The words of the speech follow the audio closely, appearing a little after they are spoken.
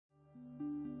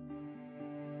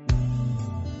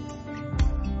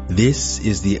This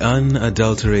is the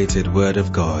unadulterated Word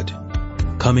of God,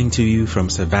 coming to you from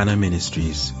Savannah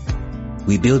Ministries.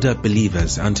 We build up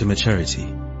believers unto maturity.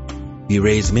 We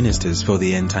raise ministers for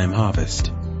the end-time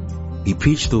harvest. We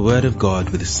preach the Word of God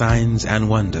with signs and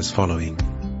wonders following.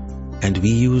 And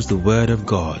we use the Word of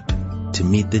God to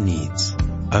meet the needs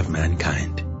of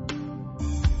mankind.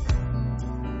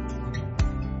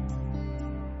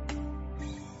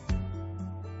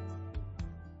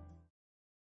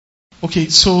 Okay,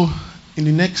 so in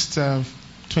the next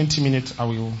 20 minutes,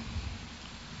 I'm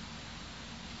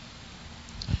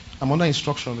under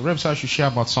instruction. The website should share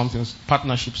about something,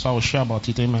 partnership, so I will share about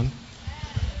it. Amen.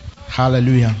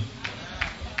 Hallelujah.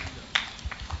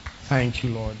 Thank you,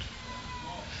 Lord.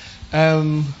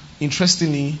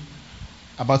 Interestingly,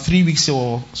 about 3 weeks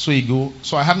or so ago,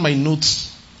 so I had my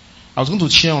notes. I was going to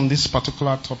share on this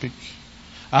particular topic.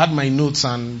 I had my notes,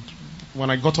 and when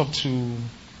I got up to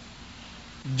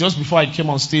just before I came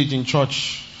on stage in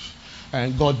church,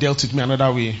 and God dealt with me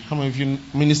another way. How many of you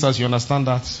ministers, you understand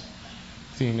that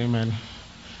thing? Amen.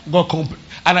 God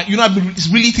I've been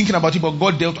really thinking about it, but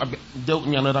God dealt with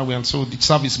me another way, and so the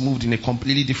service moved in a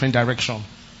completely different direction.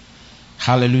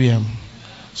 Hallelujah.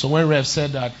 So when Rev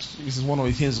said that this is one of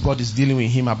the things God is dealing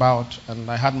with him about, and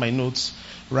I had my notes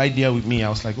right there with me, I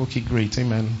was like, okay, great,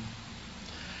 amen.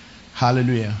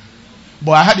 Hallelujah.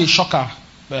 But I had a shocker.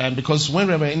 Because when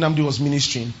Reverend Nnamdi was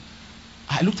ministering,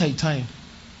 I looked at the time.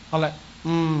 I was like,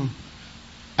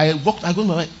 I go to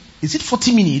my mind, is it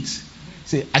 40 minutes?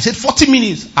 I said 40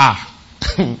 minutes.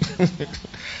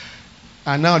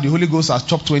 And now the Holy Ghost has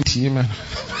chopped 20. Amen.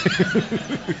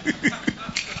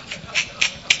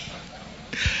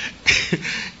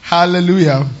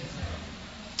 Hallelujah.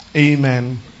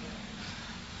 Amen.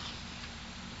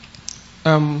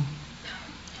 I'm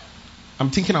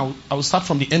thinking I will start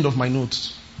from the end of my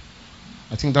notes.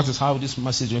 I think that is how this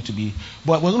message is going to be.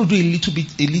 But we're going to do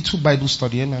a little Bible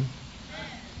study. Amen.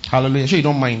 Hallelujah. Sure you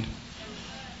don't mind.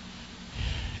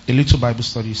 A little Bible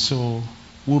study. So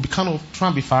we'll be kind of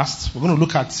trying to be fast. We're going to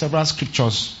look at several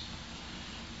scriptures.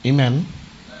 Amen.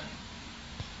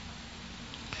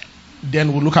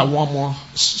 Then we'll look at one more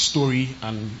story,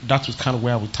 and that is kind of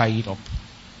where I will tie it up.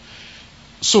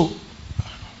 So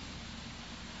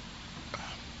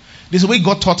there's a way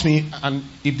God taught me, and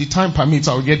if the time permits,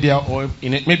 I will get there, or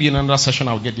maybe in another session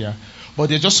I will get there. But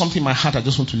there's just something in my heart I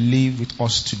just want to leave with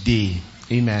us today.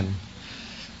 Amen.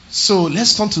 So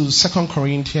let's turn to 2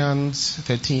 Corinthians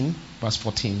 13, verse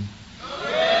 14.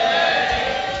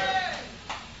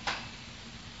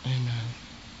 Amen.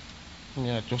 Let me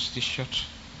adjust this shirt.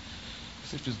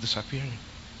 As if it's disappearing.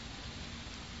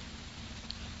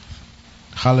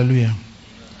 Hallelujah.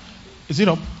 Is it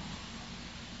up?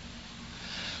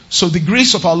 So the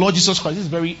grace of our Lord Jesus Christ, this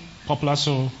is very popular,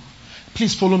 so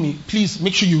please follow me. Please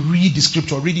make sure you read the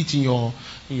scripture. Read it in your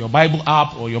Bible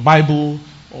app or your Bible,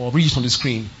 or read it on the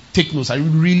screen. Take notes. I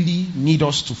really need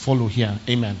us to follow here.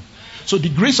 Amen. So the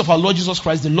grace of our Lord Jesus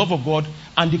Christ, the love of God,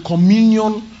 and the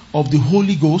communion of the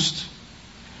Holy Ghost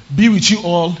be with you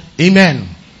all. Amen.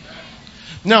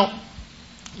 Now,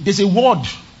 there's a word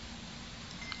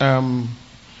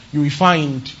you will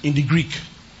find in the Greek.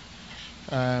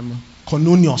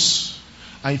 Kononios,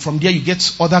 and from there you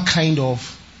get other kind of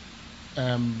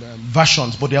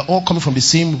versions, but they are all coming from the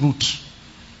same root.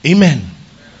 Amen.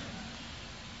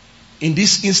 In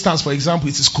this instance, for example,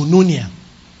 it is koinonia.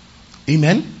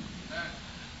 Amen.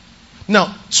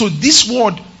 Now, so this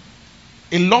word,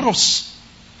 a lot of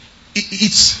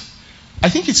I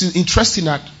think it's interesting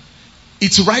that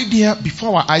it's right there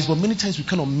before our eyes, but many times we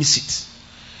kind of miss it,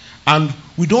 and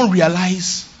we don't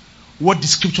realize what the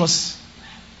scriptures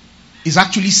is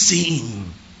actually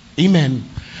saying. Amen.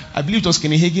 I believe it was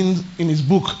Kenny Hagin in his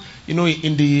book. In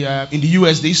the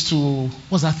US they used to,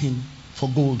 what's that thing for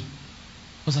gold?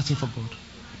 What's that thing for gold?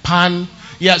 Pan.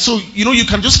 Yeah. So you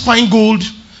can just find gold,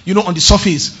 on the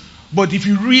surface. But if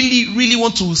you really, really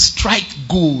want to strike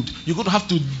gold, you're going to have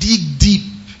to dig deep.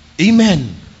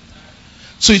 Amen.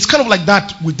 So it's kind of like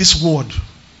that with this word,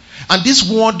 and this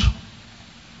word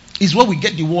is where we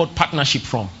get the word partnership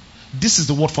from. This is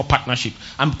the word for partnership.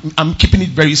 I'm keeping it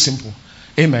very simple.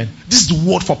 Amen. This is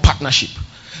the word for partnership.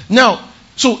 Now,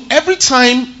 so every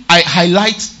time I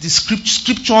highlight the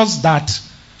scriptures that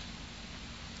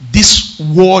this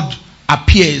word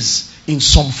appears in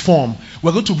some form,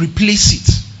 we're going to replace it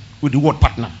with the word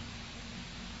partner.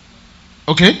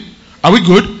 Okay? Are we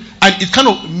good? And it kind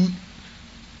of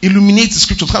illuminates the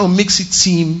scripture, kind of makes it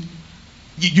seem,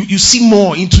 you see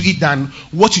more into it than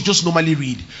what you just normally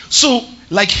read. So,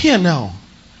 like here now,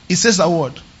 it says that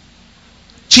word.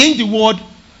 Change the word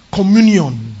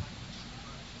communion.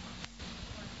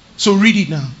 So read it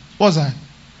now. What's that?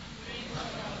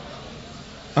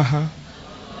 Uh-huh.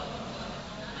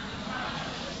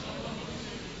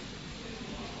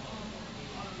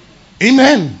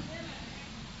 Amen.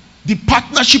 The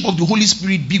partnership of the Holy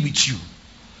Spirit be with you.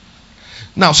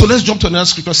 Now, so let's jump to another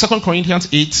scripture. 2 Corinthians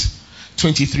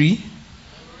 8:23.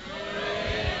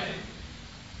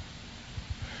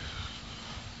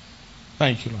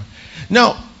 Thank you, Lord.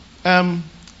 Now,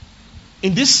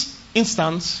 in this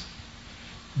instance,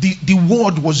 the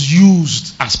word was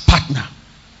used as partner.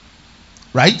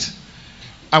 Right?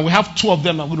 And we have two of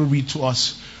them I'm going to read to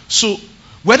us. So,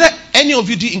 whether any of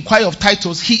you did inquire of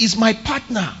Titus, he is my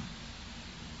partner.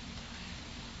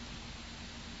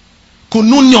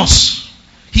 Konunios.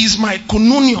 He is my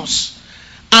konunios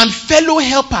and fellow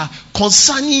helper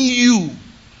concerning you.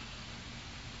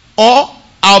 Or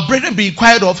our brethren be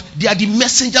inquired of, they are the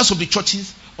messengers of the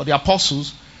churches or the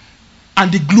apostles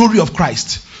and the glory of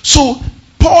Christ. So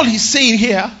Paul is saying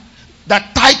here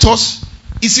that Titus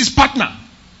is his partner.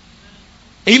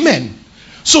 Amen.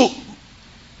 So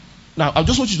now I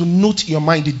just want you to note in your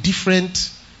mind the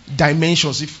different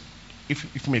dimensions, if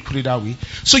you may put it that way.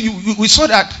 So we saw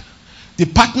that the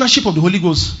partnership of the Holy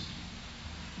Ghost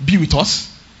be with us.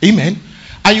 Amen.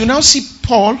 And you now see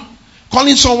Paul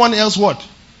calling someone else what?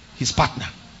 His partner.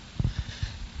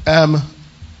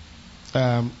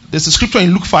 There's a scripture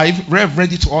in Luke 5. Rev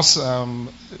read it to us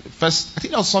first. I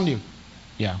think that was Sunday.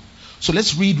 Yeah. So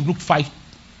let's read Luke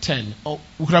 5:10. Oh,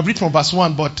 we could have read from verse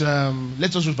 1, but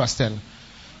let's just read verse 10.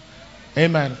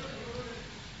 Amen.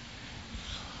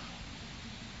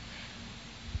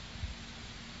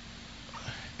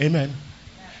 Amen.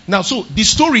 Now, so the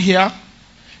story here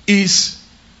is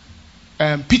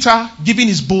Peter giving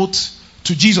his boat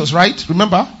to Jesus, right?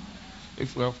 Remember?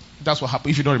 That's what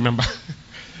happened if you don't remember.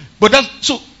 But that,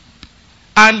 so,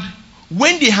 and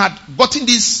when they had gotten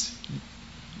this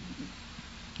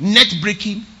net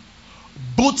breaking,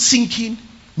 boat sinking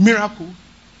miracle,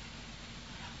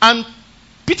 and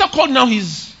Peter called now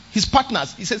his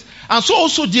partners. He says, and so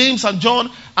also James and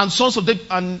John and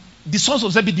the sons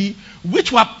of Zebedee,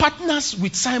 which were partners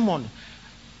with Simon.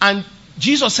 And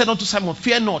Jesus said unto Simon,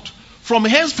 fear not, from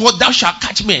henceforth thou shalt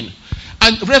catch men.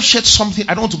 And Rev shared something,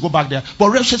 I don't want to go back there, but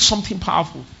Rev shared something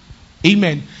powerful.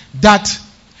 Amen. That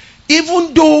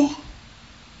even though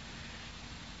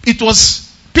it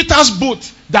was Peter's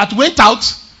boat that went out,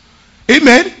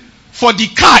 amen, for the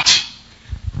catch,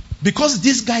 because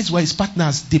these guys were his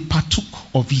partners, they partook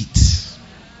of it.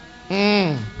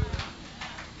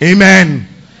 Amen.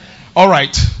 All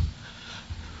right.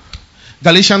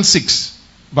 Galatians 6,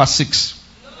 verse 6.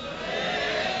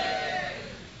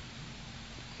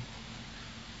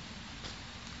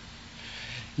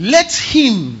 Let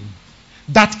him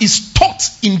that is taught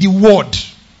in the word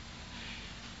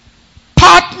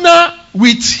partner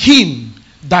with him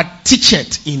that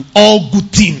teacheth in all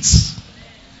good things.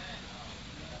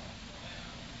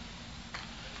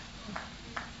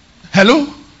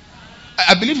 Hello?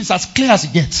 I believe it's as clear as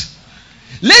it gets.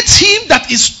 Let him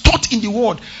that is taught in the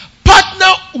word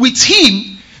partner with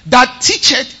him that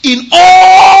teacheth in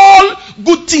all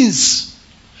good things.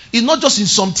 It's not just in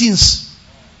some things.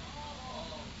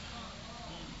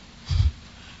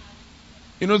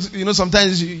 You know,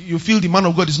 sometimes you feel the man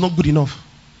of God is not good enough.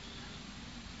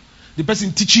 The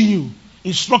person teaching you,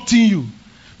 instructing you,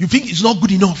 you think it's not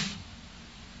good enough.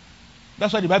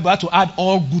 That's why the Bible had to add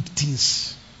all good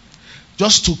things.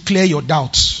 Just to clear your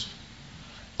doubts.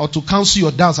 Or to cancel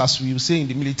your doubts, as we will say in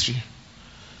the military.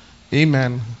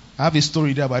 Amen. I have a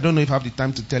story there, but I don't know if I have the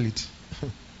time to tell it.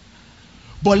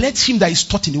 But let him that is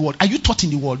taught in the word. Are you taught in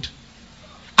the word?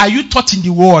 Are you taught in the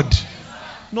word?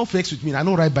 No flex with me. I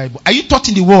don't write Bible. Are you taught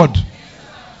in the word?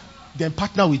 Then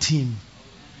partner with him.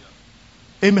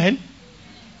 Amen.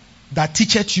 That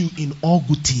teacheth you in all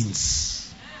good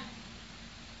things.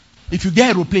 If you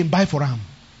get aeroplane, buy for him.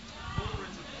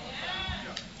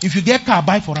 If you get car,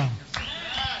 buy for him.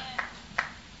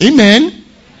 Amen.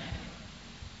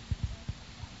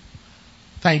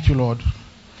 Thank you, Lord.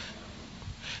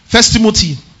 1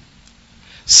 Timothy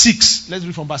 6. Let's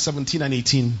read from verse 17 and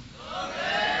 18.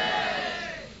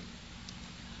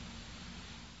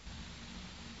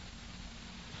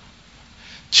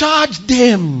 Charge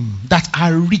them that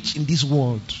are rich in this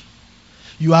world.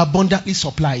 You are abundantly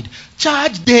supplied.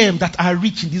 Charge them that are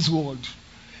rich in this world,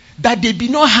 that they be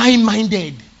not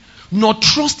high-minded, nor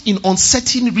trust in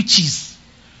uncertain riches,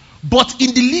 but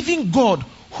in the living God,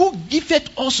 who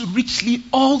giveth us richly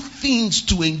all things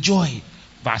to enjoy.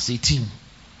 Verse 18.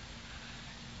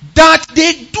 That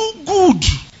they do good,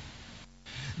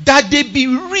 that they be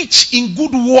rich in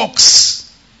good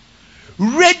works,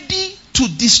 ready to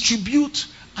distribute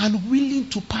and willing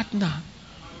to partner.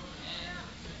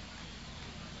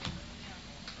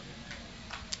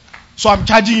 So I'm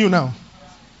charging you now.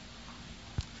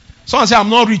 Someone say, I'm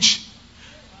not rich.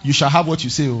 You shall have what you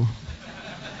say. Oh.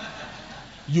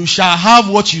 You shall have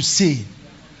what you say.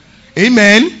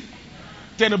 Amen.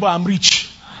 Tell neighbor, I'm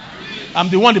rich. I'm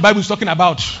the one the Bible is talking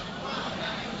about.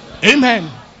 Amen.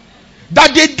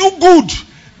 That they do good.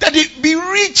 That they be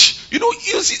rich. You know,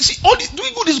 you see all this,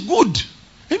 doing good is good.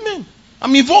 Amen.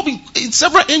 I'm involved in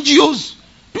several NGOs.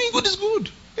 Doing good is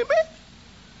good. Amen.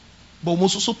 But we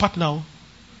must also partner.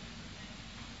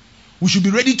 We should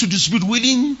be ready to distribute,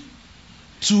 willing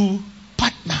to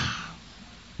partner.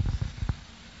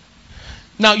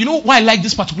 Now, you know why I like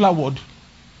this particular word?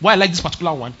 Why I like this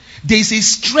particular one? There is a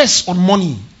stress on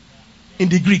money in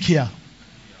the Greek here.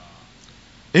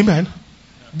 Amen.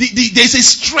 There is a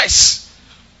stress.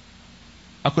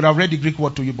 I could have read the Greek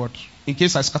word to you, but in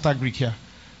case I scatter Greek here.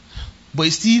 But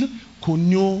it's still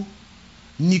konyo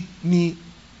ni.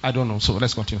 I don't know. So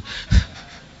let's continue.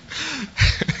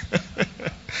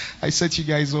 I set you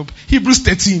guys up. Hebrews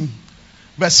 13,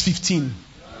 verse 15.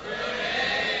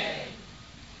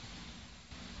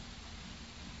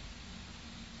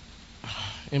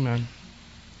 Amen.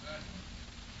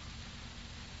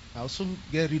 I'll soon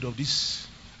get rid of this.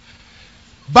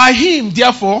 By him,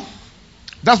 therefore,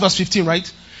 that's verse 15,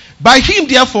 right? By him,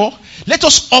 therefore, let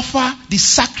us offer the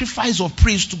sacrifice of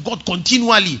praise to God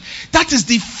continually. That is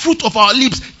the fruit of our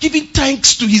lips, giving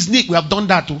thanks to his name. We have done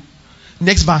that too.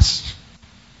 Next verse.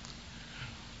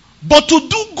 But to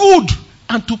do good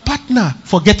and to partner,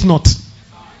 forget not.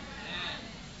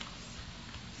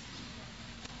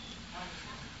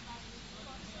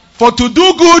 For to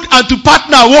do good and to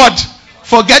partner, what?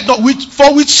 Forget not.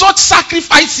 For with such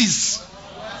sacrifices.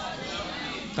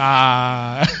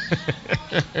 Amen.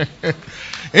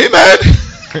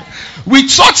 With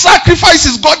such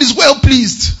sacrifices, God is well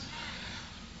pleased.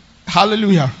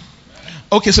 Hallelujah.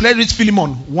 Okay, so let's read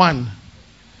Philemon 1.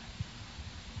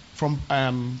 From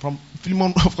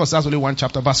Philemon, of course, that's only one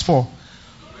chapter, verse 4.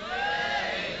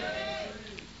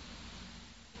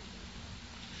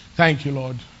 Thank you,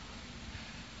 Lord.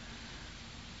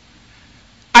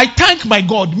 I thank my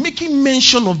God, making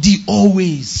mention of thee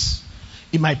always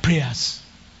in my prayers,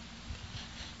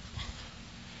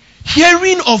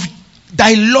 hearing of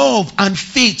thy love and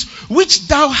faith which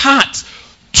thou hast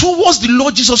towards the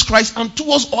Lord Jesus Christ and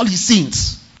towards all his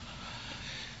saints,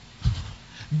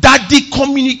 that the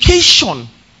communication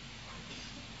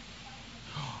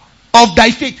of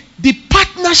thy faith, the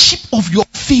partnership of your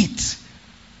faith,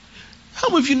 how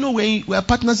many of you know we are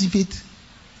partners in faith,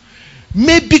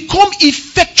 may become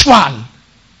effectual.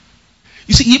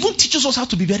 You see, he even teaches us how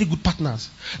to be very good partners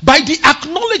by the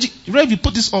acknowledging. Rev, you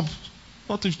put this up.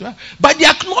 By the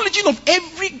acknowledging of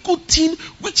every good thing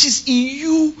which is in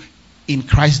you in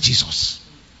Christ Jesus.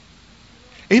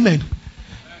 Amen.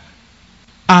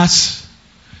 As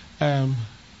how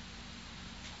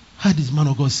did this man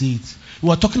of God say it? We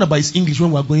were talking about his English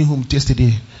when we were going home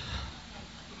yesterday.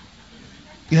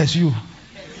 Yes, you.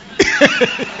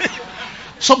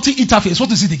 Something interface.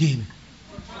 What is it again?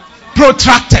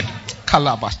 Protracted.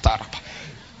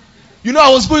 You know, I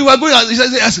was going, we were going,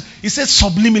 he said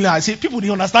subliminal. I said, people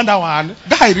didn't understand that one.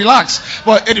 Guy, relax.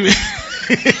 But anyway.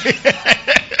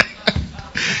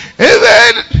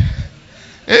 Amen.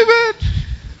 Amen.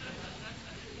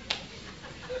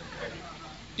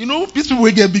 You know, these people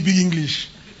will get big English.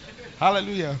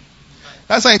 Hallelujah.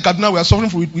 That's why in Kaduna we are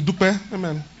suffering with Dupe.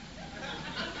 Amen.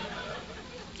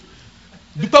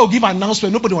 Dupe will give an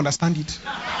announcement, nobody will understand it.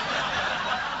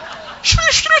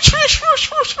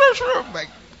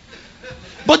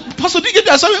 But Pastor D gave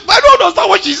the assignment, but I don't understand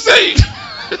what she's saying.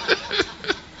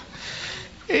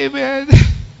 Amen.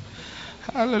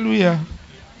 Hallelujah.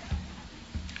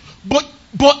 But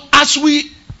as we'll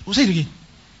say it again.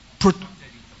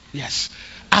 Yes.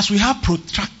 As we have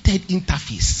protracted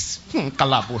interface.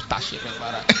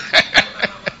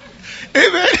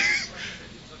 Amen.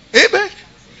 Amen.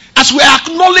 As we are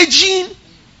acknowledging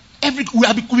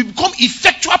we become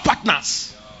effectual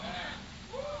partners.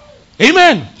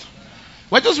 Amen.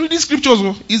 We're just reading scriptures.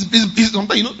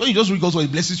 Sometimes, you know, when you just read God's word,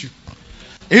 it blesses you.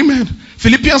 Amen.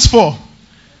 Philippians 4.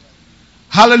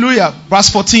 Hallelujah. Verse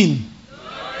 14.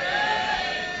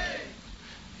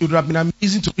 It would have been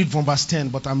amazing to read from verse 10,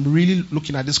 but I'm really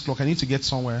looking at this clock. I need to get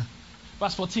somewhere.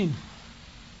 Verse 14.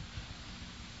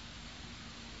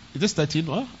 Is this 13?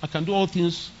 Well, I can do all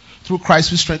things through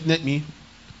Christ who strengthened me.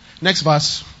 Next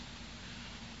verse.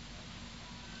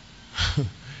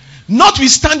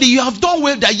 Notwithstanding, you have done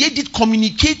well that ye did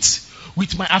communicate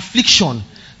with my affliction.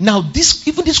 Now, this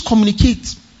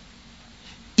communicate,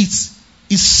 is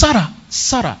Sarah,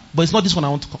 but it's not this one I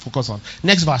want to focus on.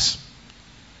 Next verse.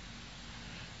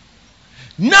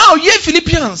 Now, ye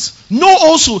Philippians, know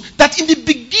also that in the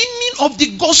beginning of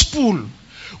the gospel,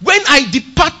 when I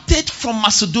departed from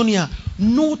Macedonia,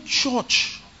 no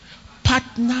church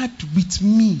partnered with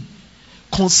me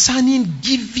concerning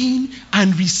giving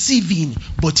and receiving,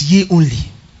 but ye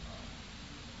only.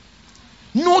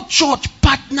 No church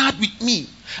partnered with me.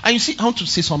 And you see, I want to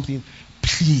say something.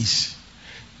 Please,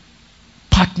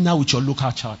 partner with your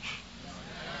local church.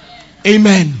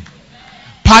 Amen.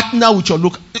 Partner with your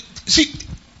local. See,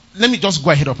 let me just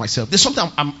go ahead of myself. There's something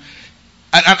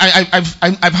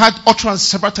I've had utterance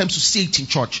several times to say it in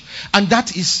church, and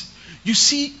that is, you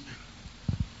see,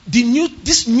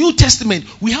 this New Testament,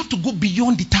 we have to go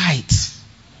beyond the tithes.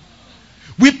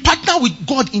 We partner with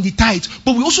God in the tithes,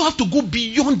 but we also have to go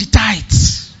beyond the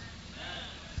tithes.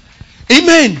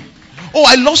 Amen. Oh,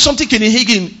 I love something Kenny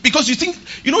Hagin, because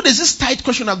there's this tithe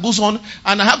question that goes on,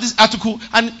 and I have this article,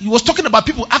 and he was talking about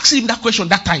people asking him that question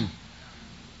that time.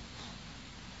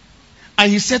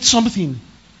 And he said something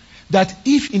that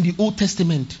if in the Old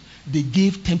Testament they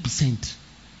gave 10%,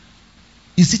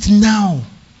 is it now?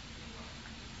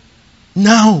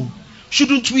 Now,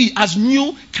 shouldn't we as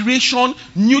new creation,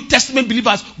 New Testament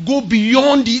believers go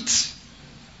beyond it?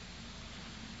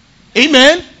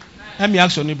 Amen? Let me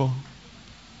ask your neighbor.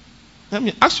 Let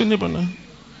me ask your neighbor now.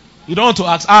 You don't want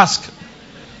to ask.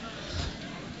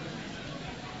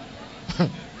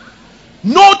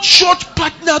 No church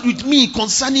partnered with me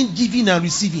concerning giving and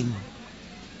receiving.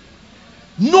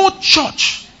 No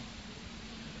church.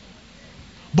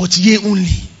 But ye only.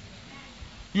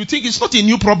 You think it's not a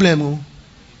new problem? Oh?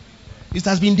 It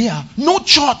has been there. No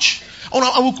church.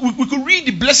 We could read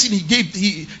the blessing he gave.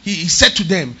 He said to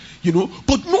them,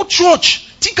 but no church.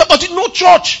 Think about it. No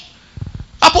church.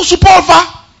 Apostle Paul.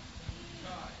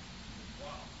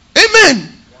 Amen.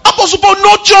 Apostle Paul,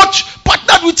 no church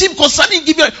partnered with him concerning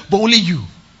giving, but only you.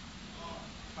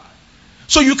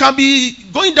 So you can be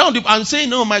going down and saying,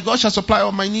 "No, my God shall supply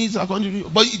all my needs according to you."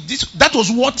 But that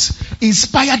was what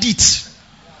inspired it.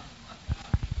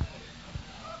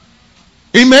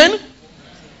 Amen.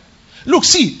 Look,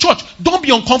 see, church, don't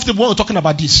be uncomfortable when we're talking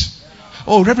about this.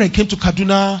 Oh, Reverend came to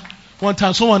Kaduna one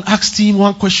time. Someone asked him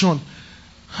one question,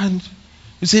 and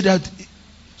he said that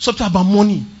something about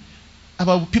money.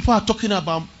 About people are talking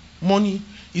about money.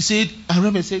 He said, and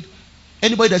Reverend said,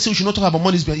 anybody that says we should not talk about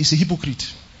money is a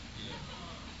hypocrite.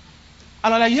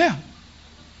 And I'm like, yeah.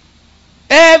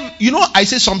 I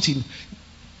say something.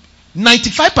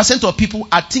 95% of people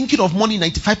are thinking of money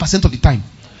 95% of the time.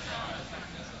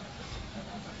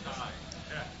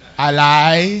 I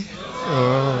lie.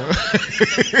 Oh.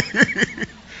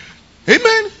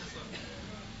 Amen.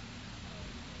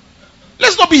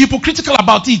 Let's not be hypocritical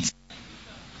about it.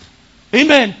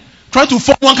 Amen. Try to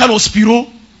form one kind of spiro.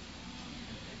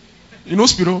 You know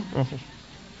spiro?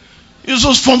 You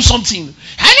just form something.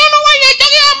 I don't know why you're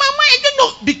talking about my mind. I don't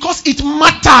know. Because it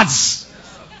matters.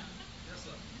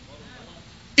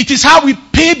 It is how we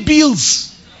pay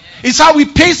bills. It's how we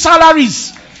pay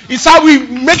salaries. It's how we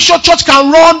make sure church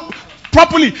can run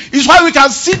properly. It's why we can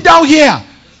sit down here.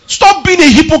 Stop being a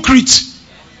hypocrite.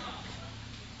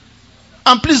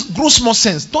 And please, grow small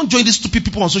sense. Don't join these stupid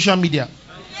people on social media.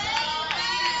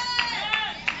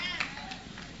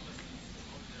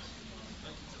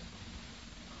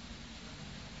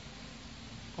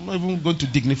 I'm not even going to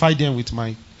dignify them with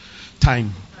my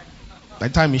time. My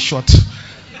time is short.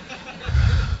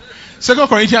 2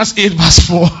 Corinthians 8 verse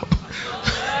 4.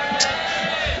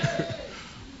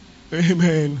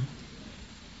 Amen.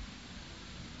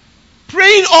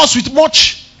 Praying us with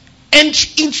much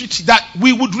entreaty that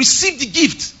we would receive the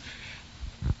gift.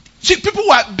 See, people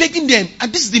were begging them,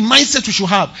 and this is the mindset we should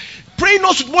have. Praying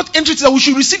us with much entreaty that we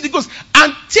should receive the gifts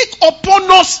and take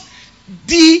upon us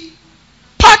the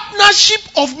partnership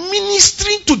of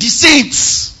ministering to the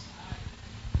saints.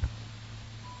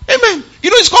 Amen.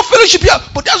 It's called fellowship here,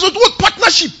 but that's what word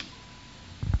partnership.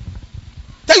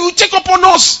 That you take upon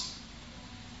us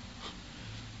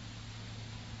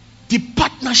the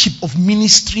partnership of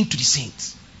ministering to the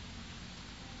saints.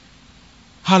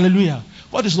 Hallelujah.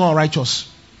 God is not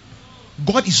unrighteous.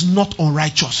 God is not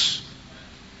unrighteous.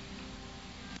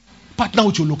 Partner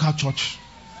with your local church.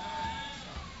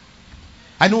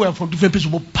 I know we're from different places,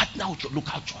 but partner with your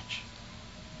local church.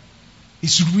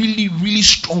 It's really, really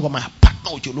strong on my heart.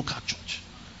 Partner with your local church.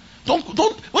 Don't.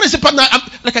 When I say partner,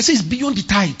 like I say, it's beyond the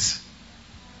tithe.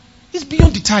 It's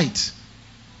beyond the tithe.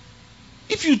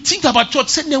 If you think about church,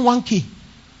 send them 1K.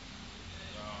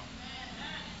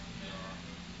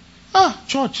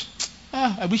 Church.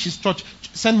 I wish it's church.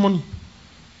 Send money.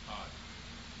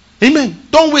 Amen.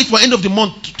 Don't wait for end of the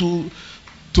month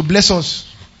to bless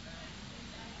us.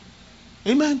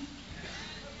 Amen.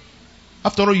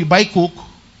 After all, you buy Coke,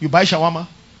 you buy shawarma.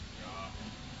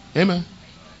 Amen.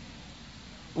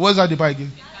 What's that they buy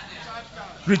again?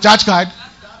 Recharge card.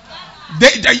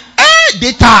 Data.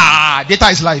 Data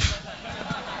is life.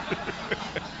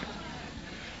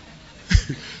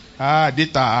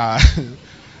 Data.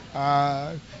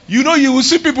 You will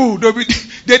see people,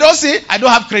 they don't say, I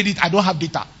don't have credit, I don't have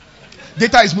data.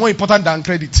 Data is more important than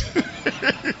credit.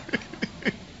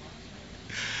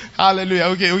 Hallelujah.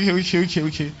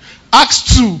 Okay.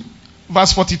 Acts 2,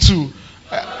 verse 42.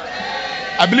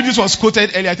 I believe this was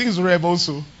quoted earlier. I think it's read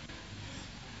also.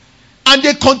 And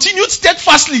they continued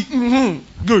steadfastly.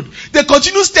 Good. They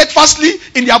continued steadfastly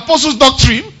in the apostles'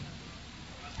 doctrine.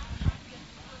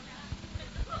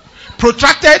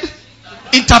 Protracted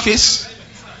interface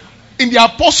in the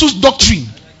apostles' doctrine.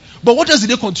 But what else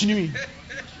did they continue in?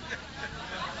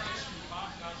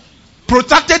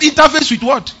 Protracted interface with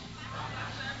what?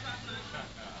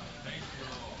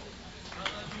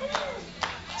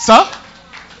 Sir?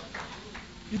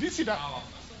 You didn't see that?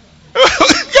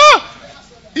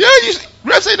 Yeah.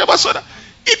 Rev said never saw that.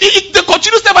 They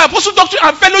continue step by apostle doctrine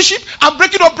and fellowship and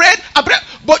breaking of bread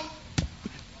but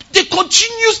they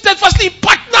continue steadfastly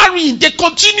partnering. They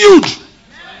continued.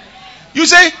 You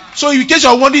say, so in case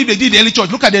you're wondering if they did the early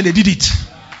church, look at them, they did it.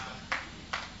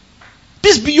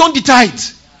 This is beyond the tithe.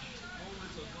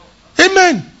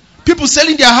 Amen. People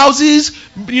selling their houses,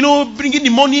 bringing the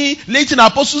money, laying it in the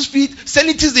apostles' feet,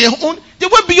 selling things they own. They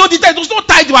went beyond the tithe. There was no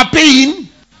tithe they were paying.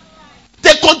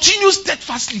 They continue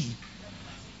steadfastly.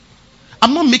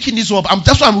 I'm not making this up.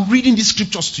 That's why I'm reading these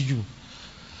scriptures to you.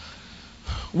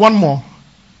 One more.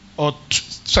 Or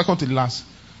second to the last.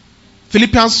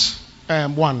 Philippians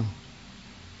 1.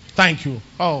 Thank you.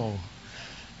 Oh.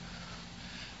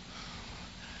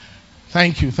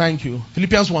 Thank you.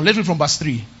 Philippians 1. Let's read from verse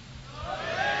 3.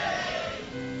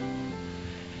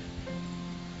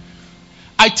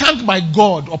 I thank my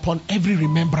God upon every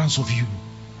remembrance of you.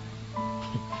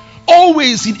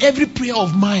 Always in every prayer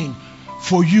of mine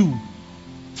for you,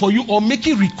 or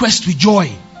making request with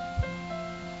joy,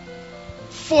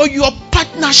 for your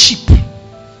partnership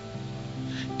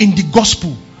in the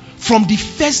gospel from the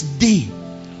first day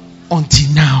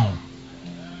until now.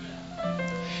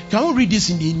 Can we read this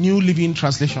in the New Living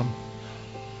Translation?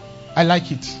 I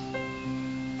like it.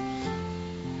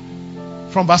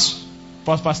 From verse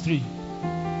 3.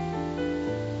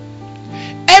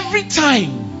 Every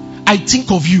time I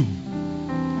think of you,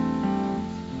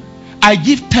 I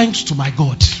give thanks to my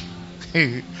God.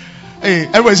 Hey,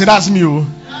 everybody say that's me.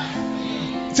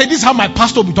 Say this is how my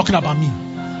pastor will be talking about me.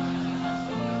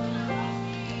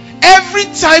 Every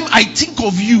time I think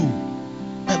of you,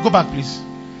 go back please.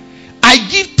 I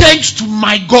give thanks to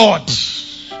my God.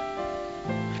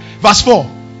 Verse 4.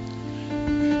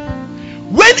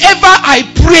 Whenever I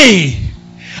pray,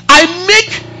 I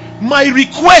make my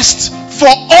request for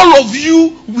all of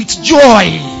you with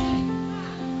joy.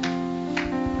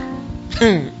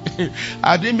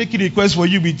 Are they making a request for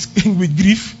you with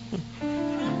grief?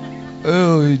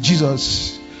 Oh,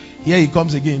 Jesus. Here he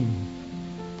comes again.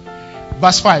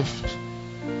 Verse 5.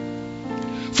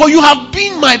 For you have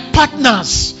been my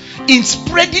partners in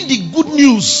spreading the good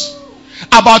news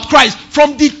about Christ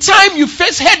from the time you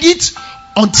first heard it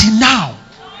until now.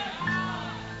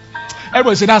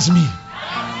 Everybody say that's me.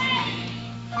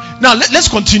 Now let's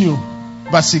continue.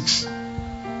 Verse 6.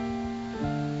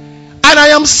 And I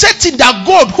am certain that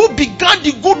God who began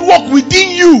the good work within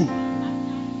you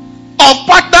of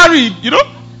partnering,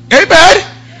 amen,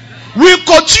 will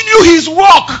continue his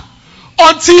work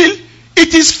until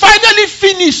it is finally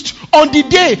finished on the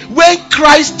day when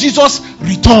Christ Jesus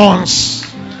returns.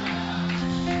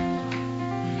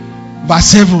 Verse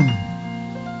 7.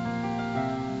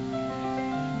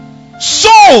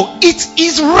 So it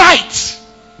is right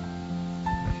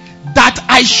that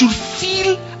I should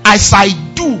feel as I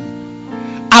do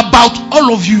about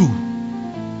all of you,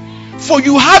 for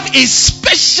you have a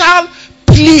special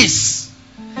place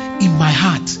in my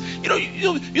heart.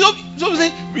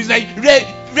 It's like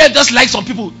Red just like some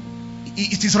people.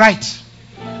 It is right.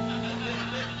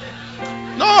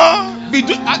 No,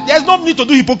 there's no need to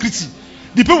do hypocrisy.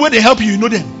 The people where they help you know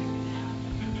them.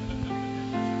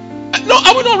 No,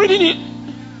 are we not reading it?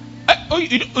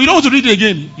 You don't want to read it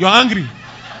again. You're angry.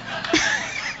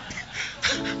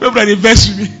 Nobody invest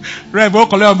with me. Right, so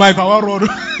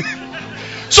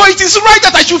it is right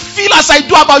that I should feel as I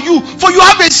do about you, for you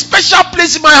have a special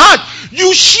place in my heart.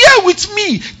 You share with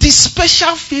me the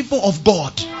special favor of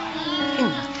God,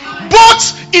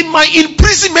 both in my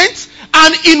imprisonment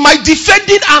and in my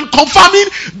defending and confirming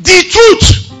the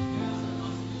truth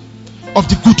of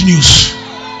the good news.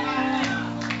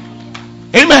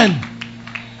 Amen.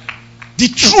 The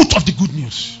truth of the good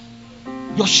news.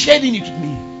 You're sharing it with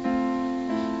me.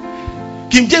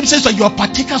 King James says that you are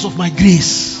partakers of my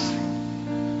grace.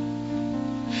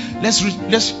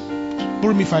 Let's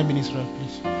borrow me 5 minutes, right,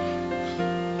 please.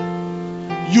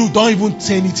 You don't even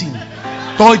say anything.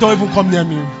 Don't even come near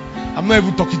me. I'm not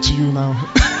even talking to you now.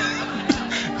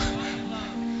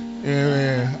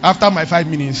 After my 5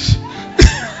 minutes.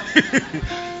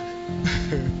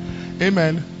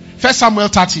 Amen. 1 Samuel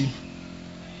 30.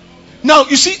 Now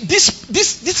you see, this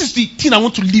is the thing I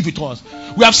want to leave with us.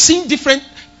 We have seen different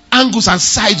angles and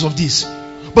sides of this,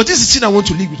 but this is the thing I want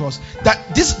to leave with us.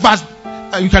 That this verse,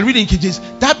 you can read it in King James,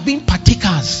 that being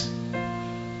partakers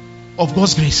of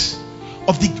God's grace,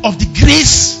 of the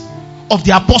grace of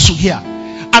the apostle here,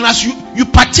 and as you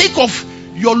partake of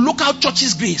your local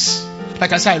church's grace,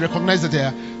 like I said, I recognize that they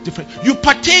are different. You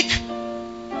partake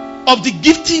of the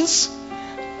giftings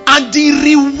and the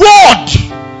reward,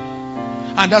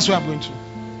 and that's where I'm going to.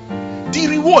 The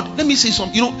reward. Let me say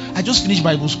something. I just finished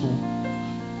Bible school.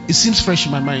 It seems fresh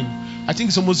in my mind. I think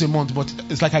it's almost a month, but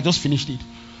it's like I just finished it.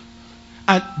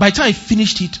 And by the time I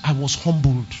finished it, I was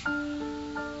humbled.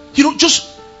 Just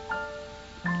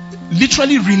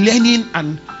literally relearning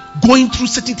and going through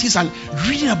certain things and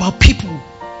reading about people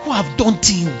who have done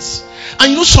things.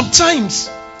 And sometimes,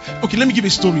 okay, let me give a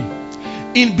story.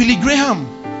 In Billy Graham's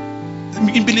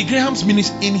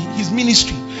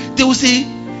ministry, there was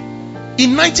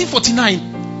in 1949,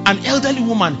 an elderly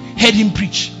woman heard him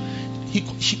preach.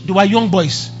 They were young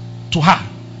boys to her,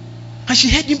 and she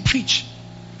heard him preach,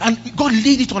 and God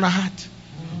laid it on her heart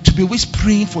to be always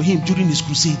praying for him during his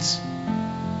crusades.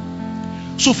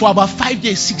 So for about 5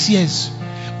 years, 6 years,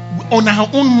 on her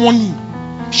own money,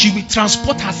 she will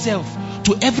transport herself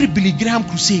to every Billy Graham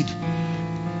crusade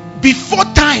before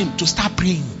time to start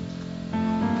praying.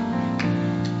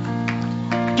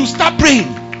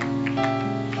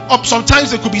 Or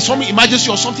sometimes there could be some emergency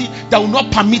or something that will not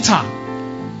permit her.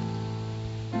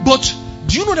 But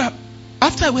do you know that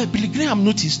after a while, Billy Graham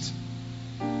noticed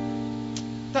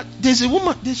that there's a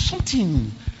woman, there's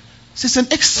something, there's an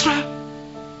extra.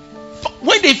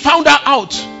 When they found her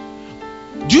out,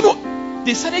 do you know,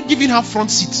 they started giving her front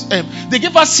seats. They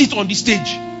gave her seat on the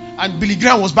stage, and Billy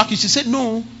Graham was back, and she said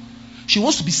no, she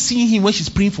wants to be seeing him when she's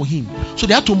praying for him. So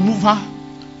they had to move her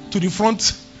to the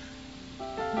front.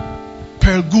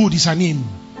 Pearl Good is her name.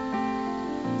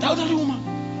 The elderly woman,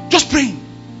 just praying.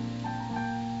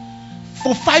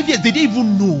 For 5 years, they didn't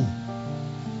even know.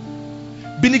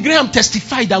 Billy Graham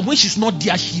testified that when she's not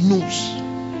there, he knows.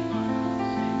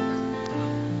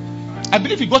 I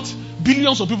believe he got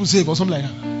billions of people saved or something like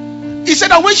that. He said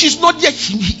that when she's not there,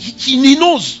 he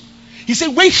knows. He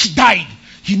said when she died,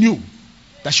 he knew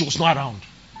that she was not around.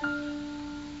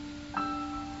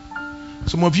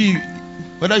 Some of you,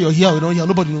 whether you're here or not here,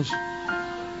 nobody knows.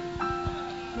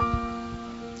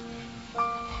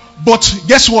 But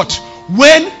guess what?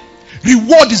 When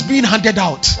reward is being handed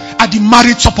out at the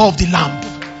marriage supper of the Lamb,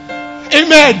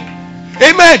 amen,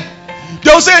 they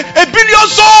will say 1 billion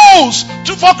souls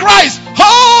for Christ.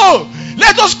 Oh,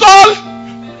 let us call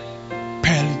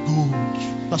Pearl Good.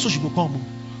 That's what she will come,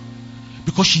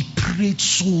 because she prayed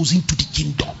souls into the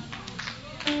kingdom.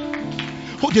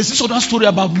 Oh, there's this other story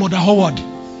about Mother Howard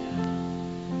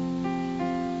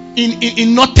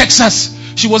in North Texas.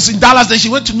 She was in Dallas, then she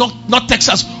went to North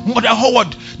Texas. Mother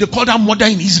Howard, they called her mother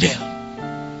in Israel.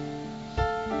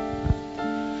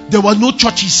 There were no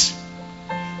churches.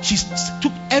 She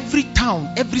took every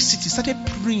town, every city, started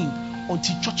praying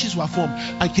until churches were formed.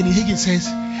 And Kenny Hagin says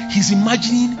he's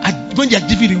imagining when they are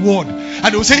giving reward, and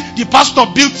they will say the pastor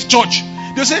built church.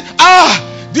 They'll say,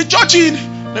 the church in,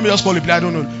 let me just call it, I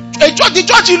don't know. The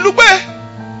church in Lupe.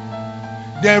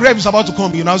 The rev is about to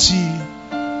come. You now see.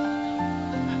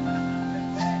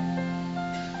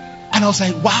 And I was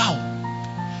like, wow.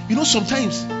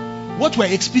 Sometimes what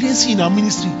we're experiencing in our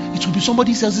ministry, it will be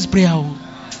somebody else's prayer.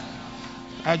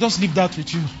 I just leave that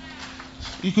with you.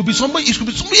 It could be somebody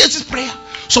else's prayer.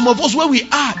 Some of us, where we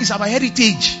are is our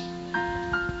heritage.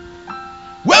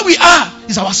 Where we are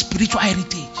is our spiritual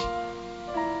heritage.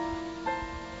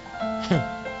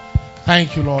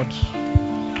 Thank you, Lord.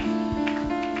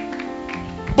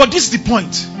 But this is the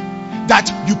point,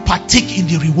 that you partake in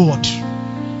the reward.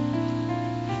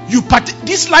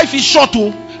 This life is short.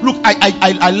 Look,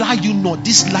 I lie you not.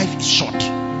 This life is short.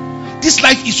 This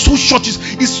life is so short.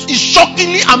 It's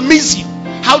shockingly amazing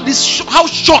how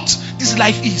short this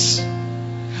life is.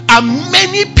 And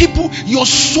many people, you're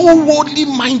so worldly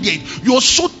minded. You're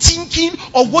so thinking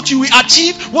of what you will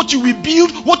achieve, what you will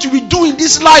build, what you will do in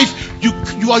this life.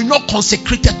 You are not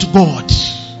consecrated to God.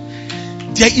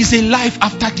 There is a life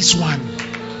after this one.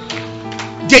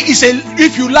 There is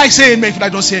if you like, say amen. If you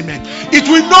like, don't say amen. It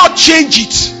will not change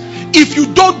it if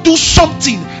you don't do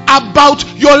something about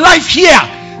your life here.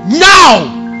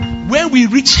 Now, when we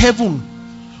reach heaven,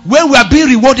 when we are being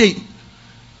rewarded,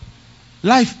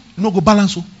 life no go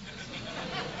balance.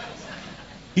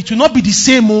 It will not be the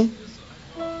same.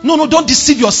 No, don't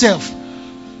deceive yourself.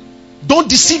 Don't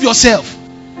deceive yourself.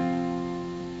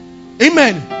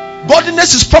 Amen.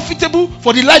 Godliness is profitable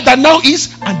for the life that now is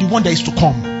and the one that is to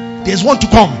come. There's one to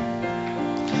come.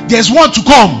 There's one to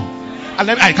come.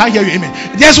 I can't hear you. Amen.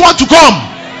 There's one to come.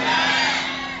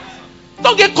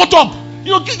 Don't get caught up.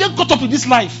 Get caught up in this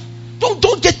life.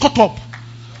 Don't get caught up.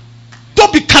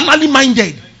 Don't be carnally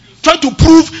minded. Trying to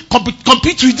prove,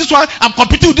 compete with this one. I'm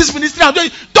competing with this ministry. Don't.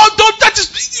 That is.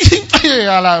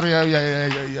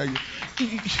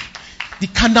 The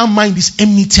carnal mind is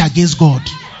enmity against God.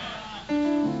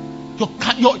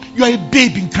 You're a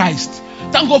babe in Christ.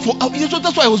 Thank God for.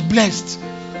 That's why I was blessed.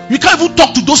 We can't even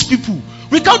talk to those people.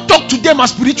 We can't talk to them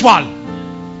as spiritual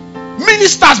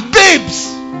ministers, babes.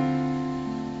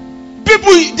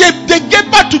 People, they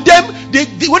get back to them.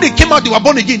 When they came out, they were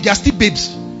born again. They are still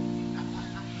babes.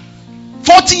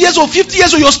 40 years old, 50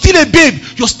 years old, you're still a babe.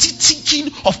 You're still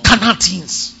thinking of carnal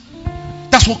things.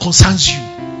 That's what concerns you.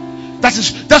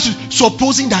 That's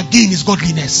supposing that gain is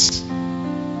godliness.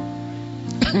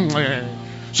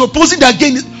 Supposing that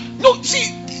gain is no.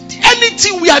 See,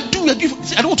 anything we are doing. I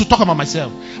don't want to talk about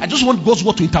myself. I just want God's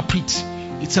word to interpret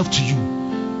itself to you.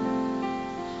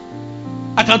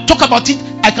 I can talk about it.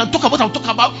 I can talk about what I'm talking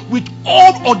about with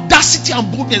all audacity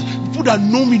and boldness. People that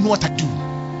know me know what I do.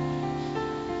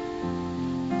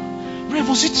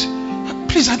 Was it?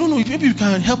 Please, I don't know if maybe you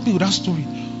can help me with that story.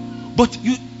 But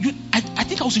I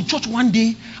think I was in church one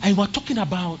day and we were talking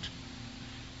about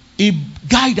a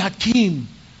guy that came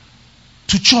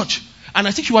to church, and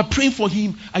I think you were praying for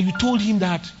him, and you told him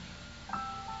that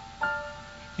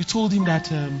it's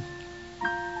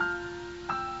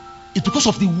because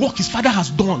of the work his father has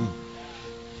done.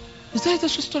 Is there a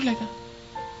story like that?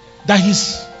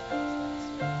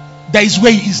 That is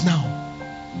where he is now.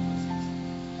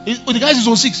 The guy is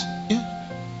on 6. Yeah?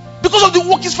 Because of the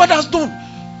work his father has done.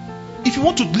 If you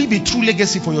want to leave a true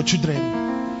legacy for your children,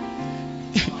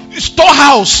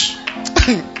 storehouse.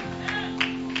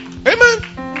 Amen.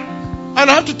 And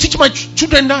I have to teach my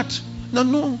children that.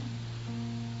 No.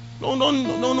 Don't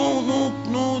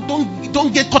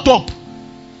get caught up.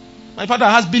 My father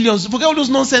has billions. Forget all those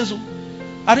nonsense.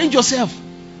 Arrange yourself.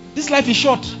 This life is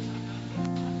short.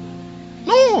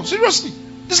 No, seriously.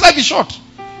 This life is short.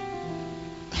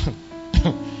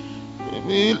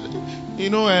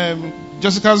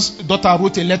 Jessica's daughter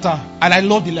wrote a letter, and I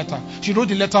love the letter. She wrote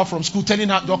the letter from school telling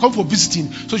her they'll come for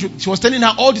visiting. So she was telling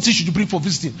her all the things she should bring for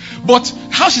visiting. But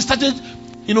how she started,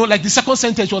 like the second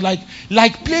sentence was like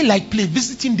play,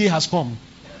 visiting day has come.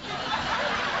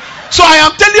 So I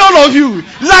am telling all of you,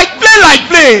 like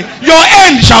play, your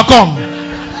end shall come.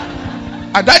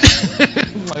 And that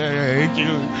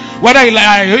whether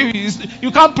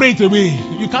you can't pray it away.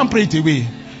 You can't pray it away.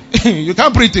 You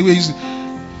can't pray it away.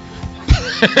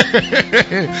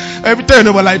 Every time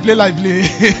like play. Like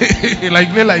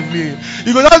play.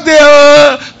 You go down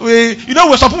there. We're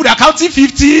some people that are counting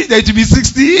 50, then it will be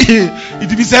 60, it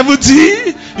will be 70,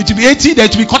 it will be 80, then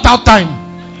it will be cut out time.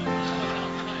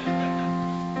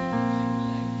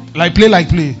 Like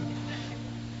play.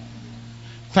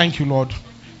 Thank you, Lord.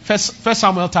 First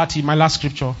Samuel 30, my last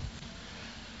scripture.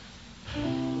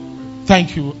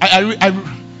 Thank you.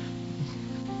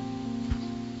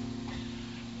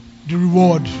 The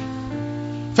reward.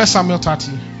 1 Samuel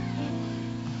 30.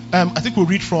 I think we'll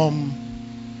read from.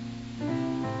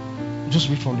 Just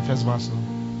read from the first verse now.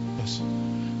 Yes.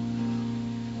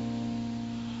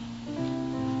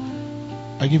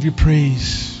 I give you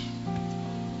praise.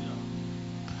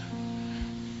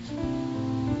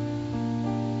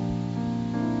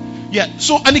 Yeah.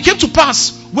 So, and it came to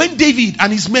pass when David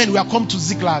and his men were come to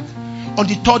Ziklag on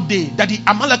the third day that the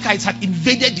Amalekites had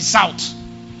invaded the south.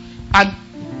 And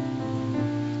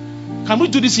can we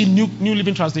do this in New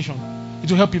Living Translation?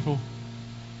 It will help people.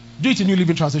 Do it in New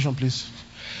Living Translation, please.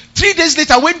 3 days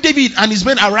later, when David and his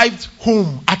men arrived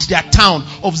home at their town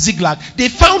of Ziklag, they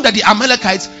found that the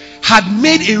Amalekites had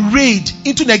made a raid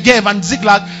into Negev and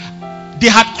Ziklag. They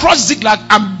had crossed Ziklag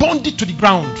and burned it to the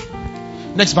ground.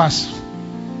 Next verse.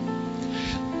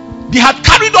 They had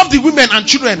carried off the women and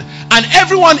children and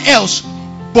everyone else,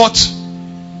 but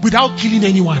without killing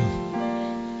anyone.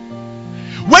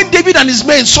 When David and his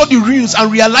men saw the ruins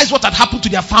and realized what had happened to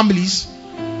their families,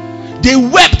 they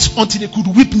wept until they could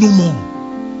weep no more.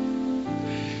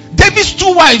 David's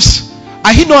two wives,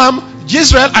 Ahinoam,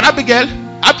 Jezreel, and Abigail,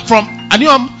 from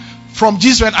from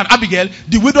Jezreel and Abigail,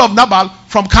 the widow of Nabal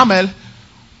from Carmel,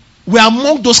 were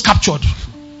among those captured.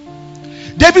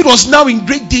 David was now in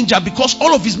great danger because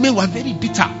all of his men were very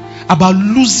bitter about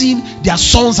losing their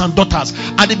sons and daughters,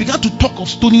 and they began to talk of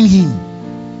stoning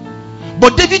him.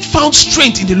 But David found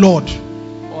strength in the Lord.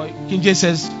 Or King James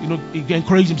says, he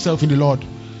encouraged himself in the Lord.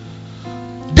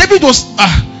 David was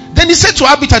then he said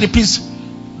to Abiathar the priest,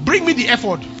 bring me the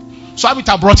ephod. So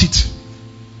Abiathar brought it.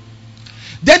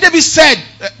 Then David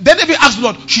asked the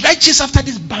Lord, should I chase after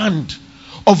this band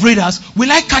of raiders?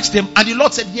 Will I catch them? And the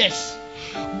Lord said, yes.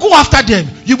 Go after them.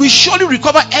 You will surely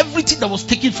recover everything that was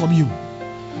taken from you.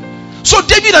 So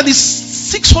David and his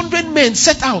 600 men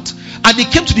set out, and they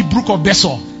came to the brook of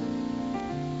Besor.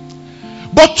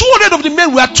 But 200 of the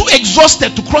men were too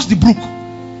exhausted to cross the brook.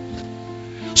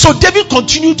 So David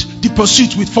continued the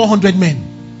pursuit with 400 men.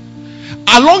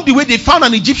 Along the way, they found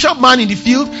an Egyptian man in the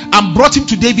field and brought him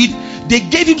to David. They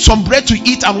gave him some bread to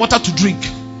eat and water to drink.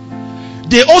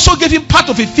 They also gave him part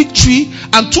of a fig tree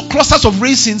and 2 clusters of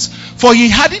raisins, for he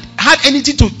hadn't had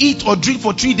anything to eat or drink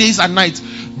for 3 days and nights.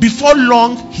 Before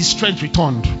long, his strength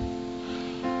returned.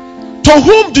 To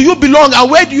whom do you belong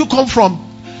and where do you come from?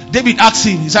 David asked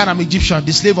him. He said, I'm Egyptian,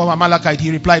 the slave of Amalekite.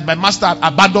 He replied, my master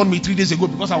abandoned me 3 days ago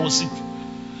because I was sick.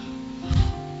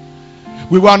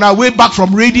 We were on our way back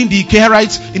from raiding the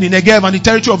Keharites in the Negev and the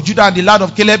territory of Judah and the land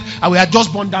of Caleb, and we had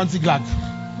just burned down Ziklag.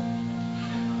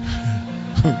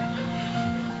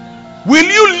 Will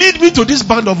you lead me to this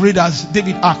band of raiders?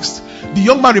 David asked. The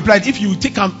young man replied, if you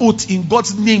take an oath in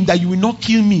God's name that you will not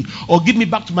kill me or give me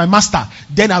back to my master,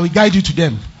 then I will guide you to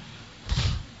them.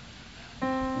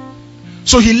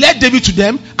 So he led David to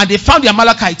them, and they found the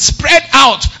Amalekites spread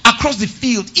out across the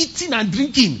field, eating and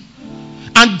drinking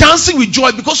and dancing with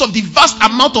joy because of the vast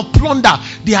amount of plunder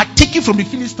they had taken from the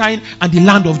Philistine and the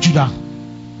land of Judah.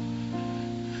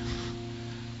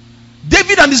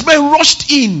 David and his men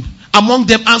rushed in among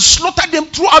them and slaughtered them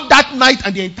throughout that night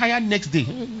and the entire next day.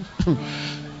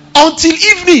 Until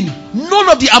evening, none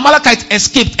of the Amalekites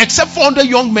escaped except 400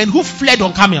 young men who fled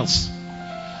on camels.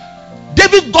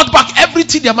 David got back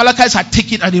everything the Amalekites had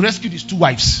taken, and he rescued his 2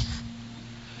 wives.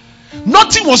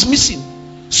 Nothing was missing,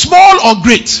 small or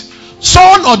great,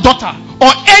 son or daughter,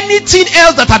 or anything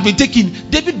else that had been taken.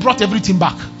 David brought everything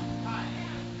back.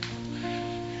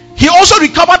 He also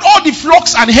recovered all the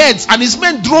flocks and herds, and his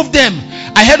men drove them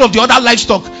ahead of the other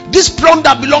livestock. This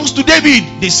plunder belongs to David,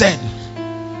 they said.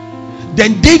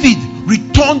 Then David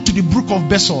returned to the brook of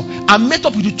Besor and met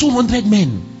up with the 200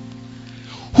 men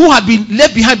who had been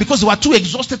left behind because they were too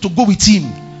exhausted to go with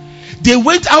him. They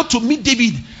went out to meet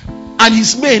David and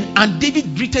his men, and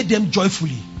David greeted them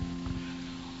joyfully.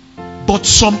 But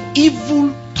some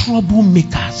evil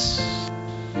troublemakers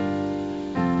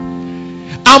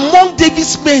among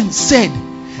David's men said,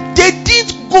 they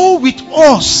didn't go with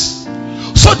us,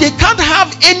 so they can't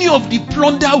have any of the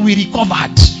plunder we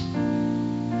recovered.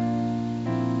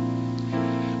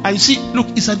 And you see, look,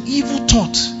 it's an evil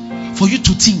thought for you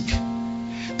to think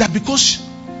that because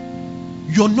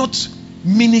you're not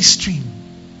ministering,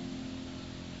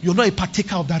 you're not a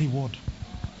partaker of that reward.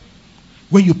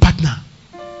 When you partner,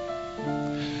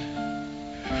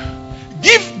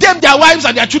 give them their wives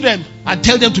and their children and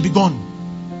tell them to be gone.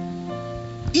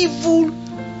 Evil,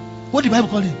 what the Bible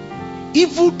call them?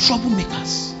 Evil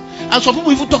troublemakers. And some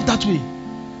people even talk that way.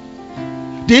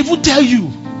 They even tell you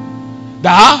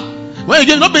that when you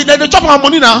get they chop our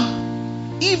money now.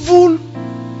 Evil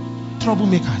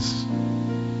troublemakers.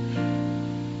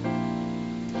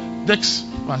 Next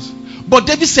verse. But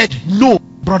David said, no,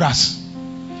 brothers,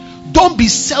 don't be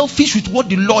selfish with what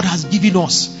the Lord has given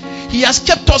us. He has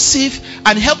kept us safe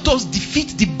and helped us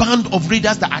defeat the band of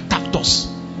raiders that attacked us.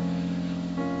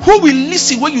 Who will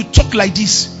listen when you talk like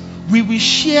this? We will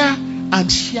share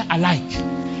and share alike.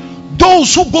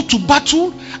 Those who go to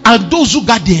battle and those who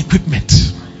got the equipment.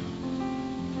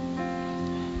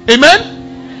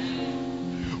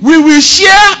 Amen? We will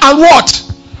share and what?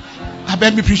 I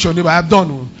bet me preach your neighbor. I've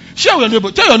done. Share with your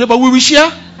neighbor. Tell your neighbor we will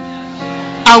share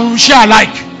and we will share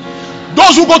alike.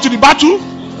 Those who go to the battle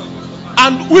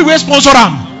and we will sponsor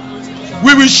them.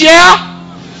 We will share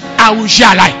and we will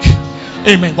share alike.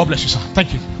 Amen. God bless you, sir.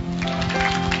 Thank you.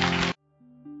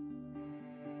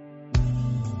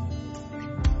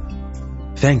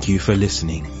 Thank you for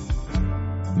listening.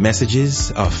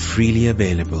 Messages are freely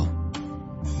available.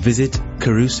 Visit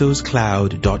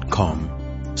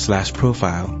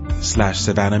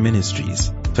carusoscloud.com/profile/Savannah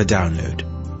Ministries for download.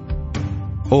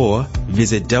 Or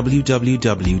visit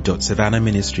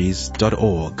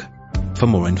www.savannahministries.org for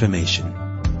more information.